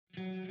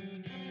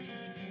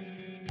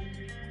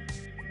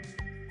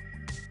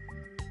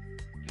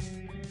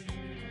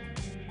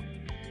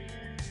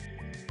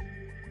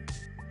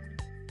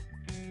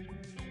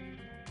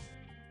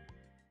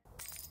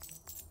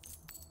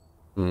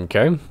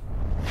Okay.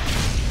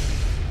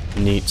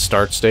 Neat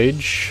start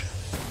stage.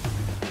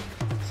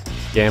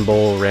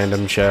 Gamble,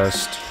 random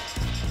chest.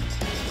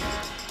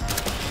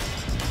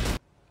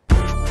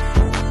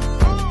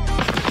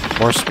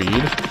 More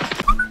speed.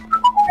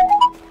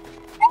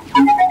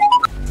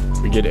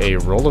 We get a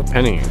roll of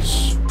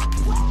pennies.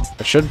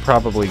 I should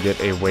probably get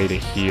a way to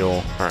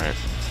heal. Alright.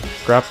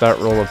 Grab that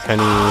roll of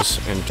pennies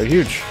and to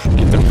huge.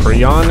 Get the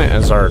Prion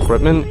as our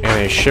equipment and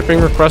a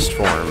shipping request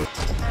form.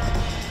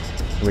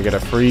 And we get a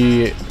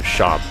free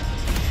shop.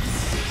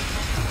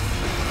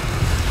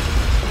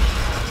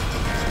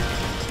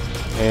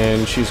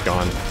 And she's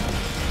gone.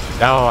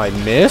 Oh, I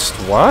missed?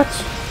 What?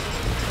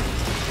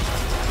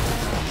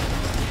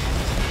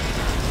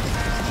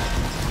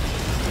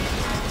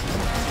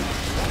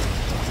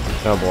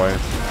 Oh boy.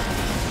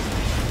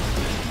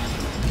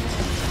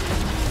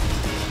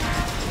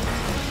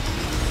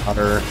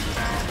 Water.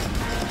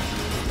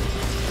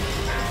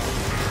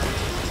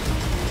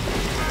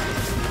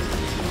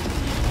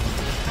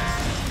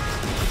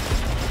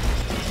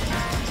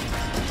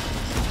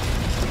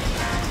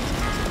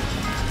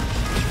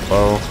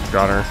 Oh,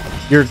 got her.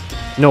 You're...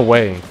 no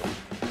way.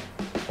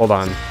 Hold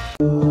on.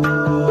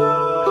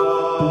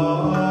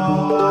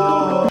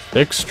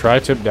 6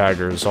 tri-tip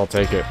daggers. I'll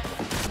take it.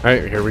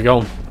 Alright, here we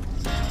go.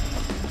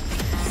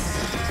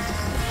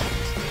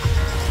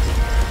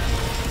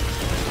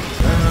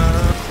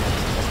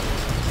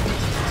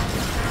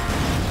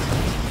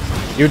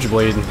 Huge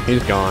bleed.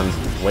 He's gone.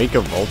 Wake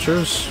of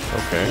vultures?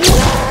 Okay.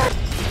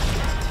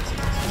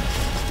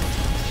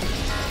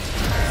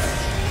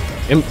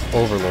 Imp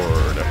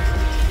Overlord.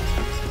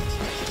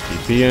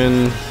 TP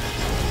in.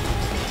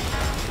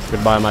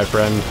 Goodbye, my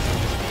friend.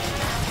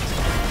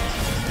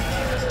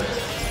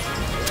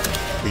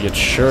 We get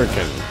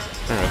Shuriken.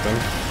 Alright then.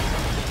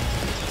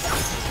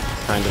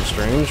 Kind of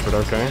strange, but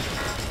okay.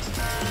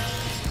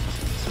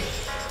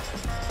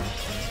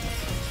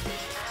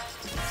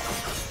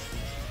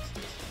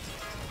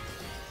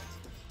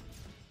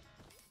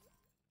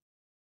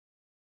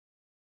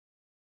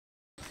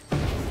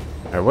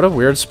 Alright, what a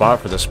weird spot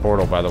for this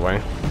portal, by the way.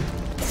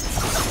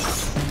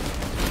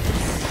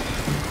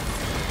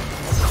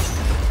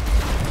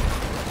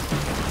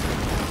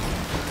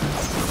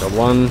 The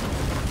one... I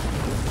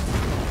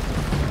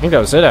think that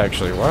was it,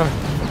 actually. Wow.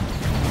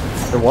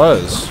 It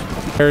was.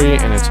 Harry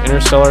and its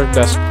interstellar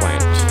desk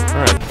plant.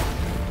 Alright.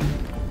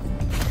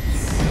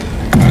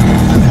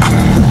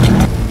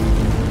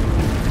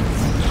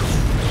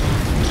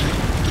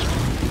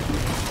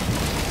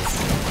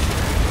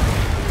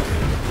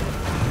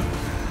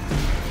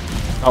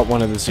 Out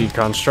one of the seed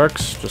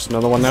constructs. Just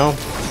another one now.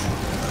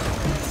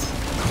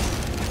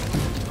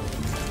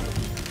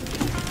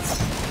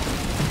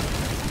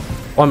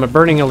 Oh, I'm a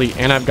burning elite,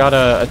 and I've got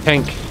a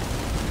tank.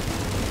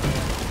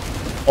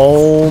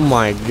 Oh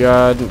my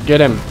god.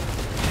 Get him.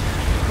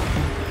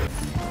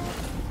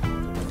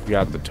 We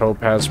got the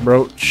topaz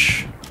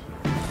brooch.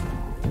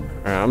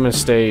 Alright, I'm gonna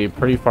stay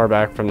pretty far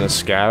back from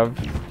this scav.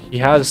 He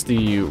has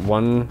the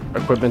one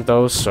equipment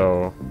though,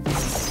 so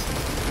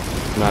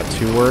I'm not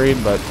too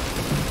worried, but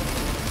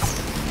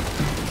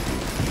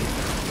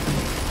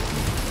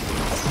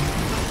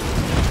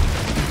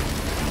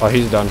oh,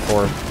 he's done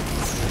for.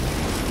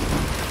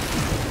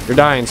 You're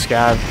dying,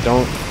 scav.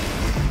 Don't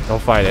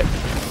fight it.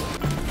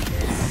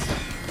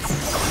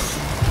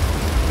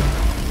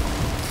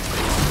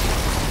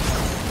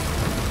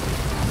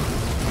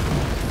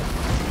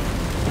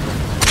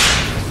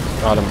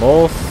 Got them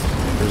both.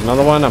 There's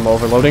another one. I'm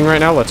overloading right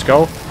now. Let's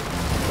go.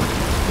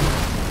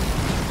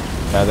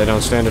 Yeah, they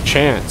don't stand a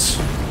chance.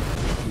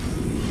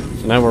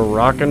 So now we're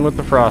rocking with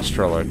the Frost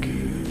Relic.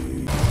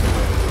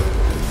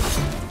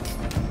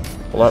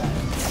 Pull up.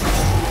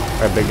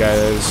 That big guy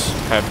is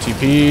have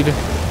TP'd.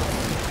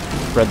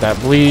 Spread that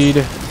bleed.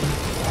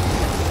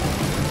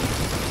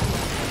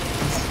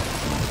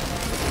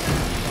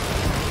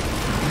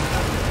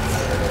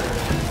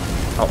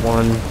 Got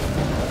one.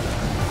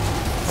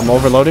 I'm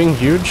overloading.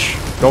 Huge.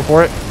 Go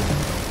for it.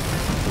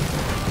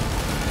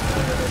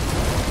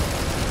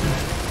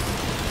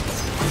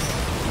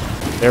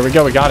 There we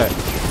go. We got it.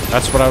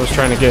 That's what I was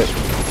trying to get.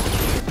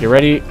 Get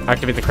ready.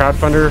 Activate the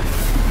crowdfunder.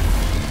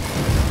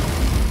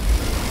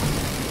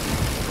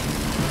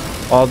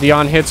 Oh, the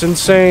on hit's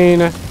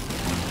insane.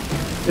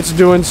 It's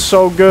doing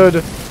so good.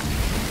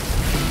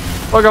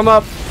 Look him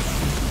up.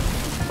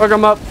 Look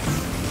him up.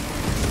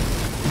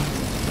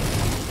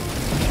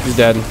 He's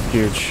dead.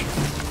 Huge.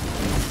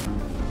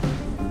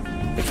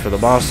 Wait for the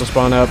boss to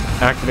spawn up.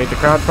 Activate the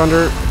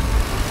crowdfunder.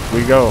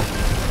 We go.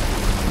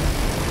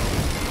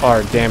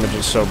 Our damage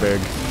is so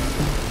big.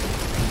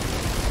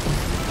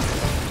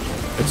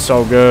 It's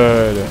so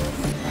good.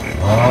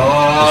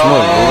 There's more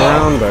loot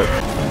around, but...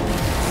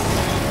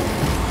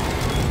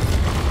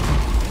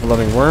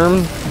 Loving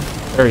worm.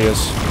 There he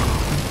is.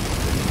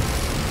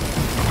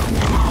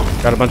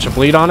 Got a bunch of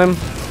bleed on him.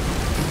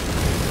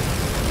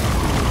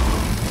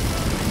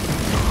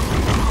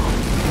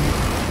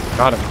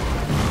 Got him.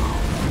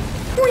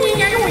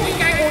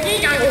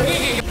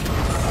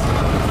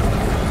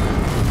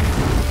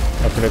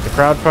 Activate the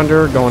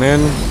crowdfunder. Going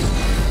in.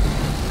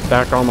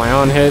 Stack all my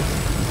on hit.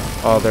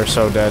 Oh, they're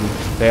so dead.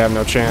 They have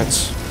no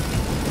chance.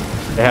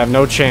 They have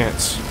no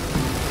chance.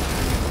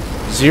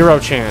 Zero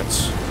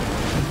chance.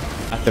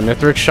 At the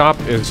Mithrix shop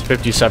is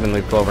 57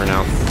 leaf clover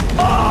now.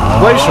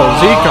 Glacial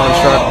Z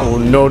construct. Oh,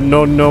 no,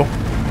 no, no.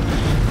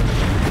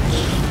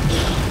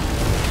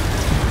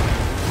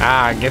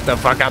 Ah, get the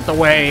fuck out the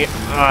way.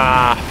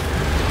 Ah.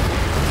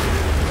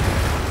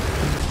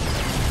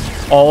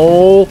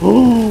 Oh.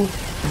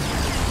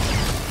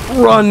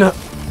 Run.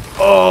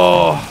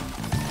 Oh.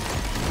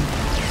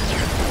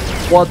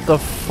 What the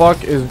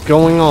fuck is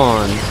going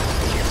on?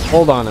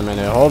 Hold on a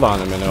minute. Hold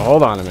on a minute.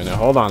 Hold on a minute.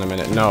 Hold on a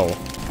minute. No.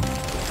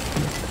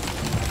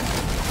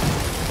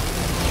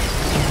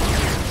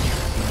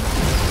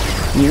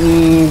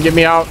 Get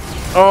me out.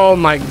 Oh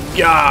my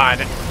god.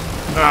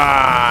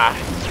 Ah.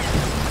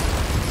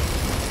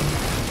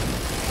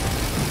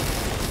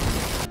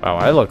 Wow,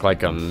 I look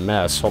like a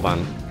mess. Hold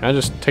on. Can I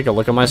just take a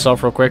look at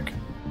myself real quick?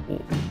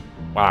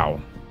 Wow.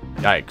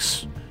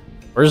 Yikes.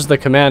 Where's the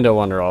commando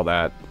under all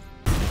that?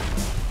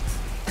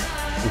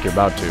 I think you're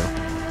about to.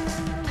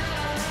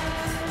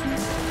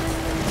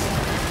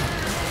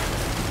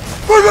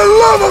 For the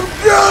love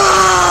of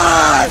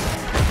God!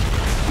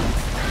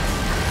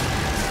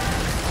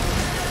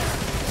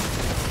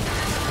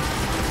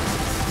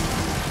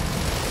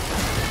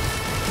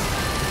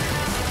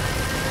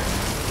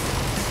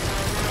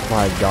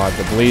 My god,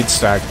 the bleed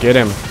stack. Get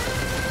him.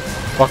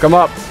 Fuck him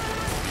up.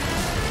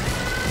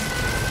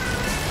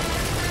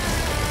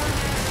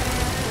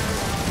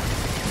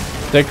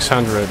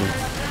 $600.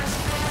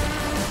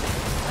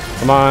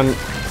 Come on.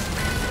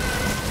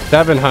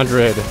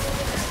 700.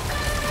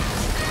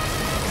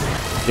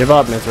 Give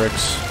up,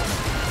 Mithrix.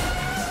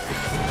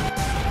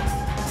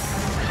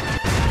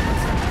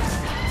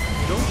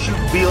 Don't you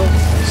feel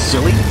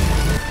silly?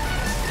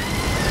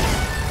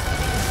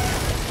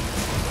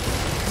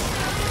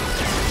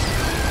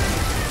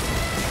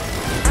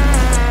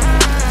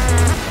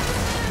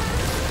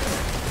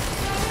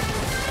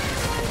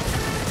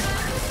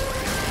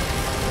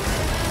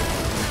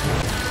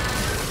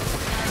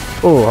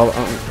 Oh,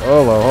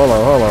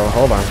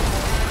 hold on.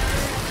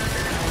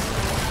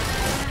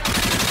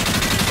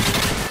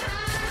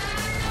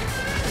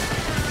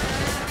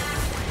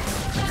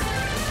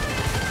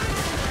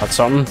 That's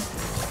something.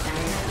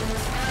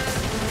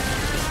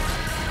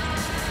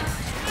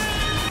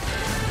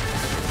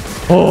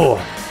 Oh!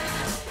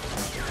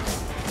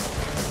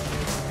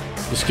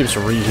 Just keeps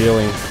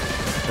re-healing.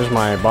 There's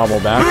my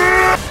bobble back.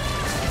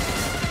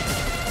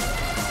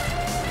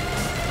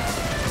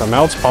 The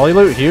melts,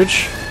 polyloot,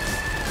 huge.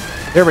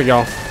 Here we go.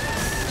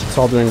 It's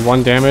all doing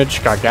 1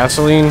 damage. Got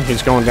gasoline.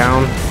 He's going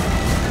down.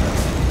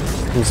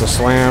 Needs a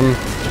slam.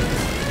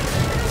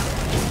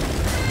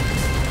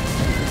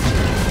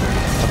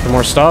 Nothing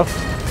more stuff.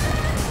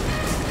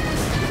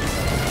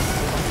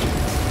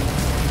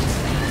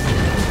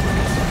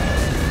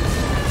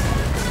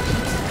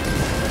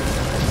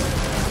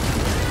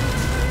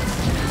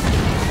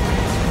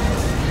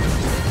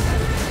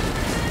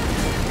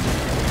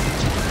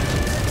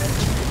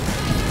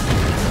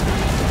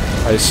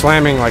 He's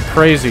slamming like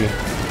crazy.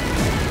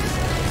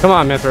 Come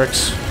on,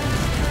 Mithrix.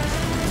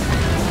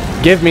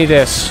 Give me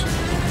this.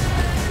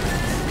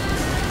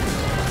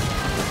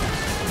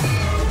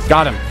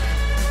 Got him.